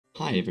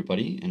Hi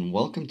everybody, and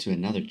welcome to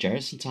another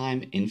Jarrison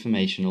Time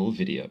informational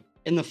video.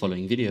 In the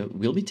following video,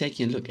 we'll be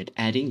taking a look at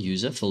adding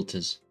user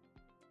filters.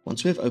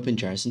 Once we have opened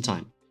Jarrison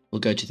Time, we'll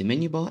go to the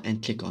menu bar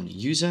and click on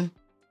User,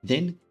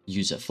 then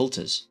User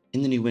Filters.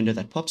 In the new window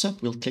that pops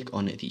up, we'll click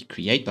on the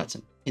Create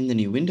button. In the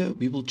new window,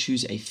 we will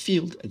choose a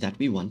field that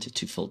we want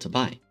to filter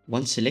by.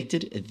 Once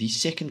selected, the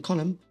second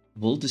column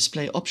will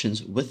display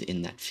options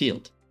within that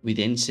field. We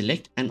then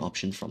select an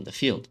option from the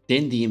field.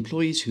 Then the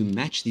employees who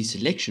match the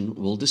selection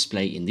will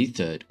display in the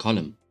third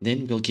column.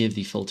 Then we'll give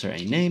the filter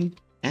a name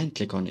and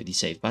click on the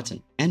Save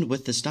button. And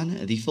with this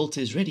done, the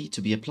filter is ready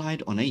to be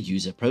applied on a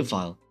user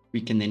profile.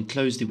 We can then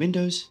close the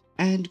windows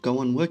and go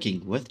on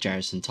working with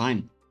Jarrison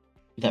Time.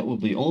 That will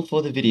be all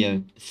for the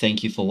video.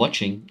 Thank you for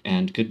watching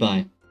and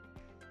goodbye.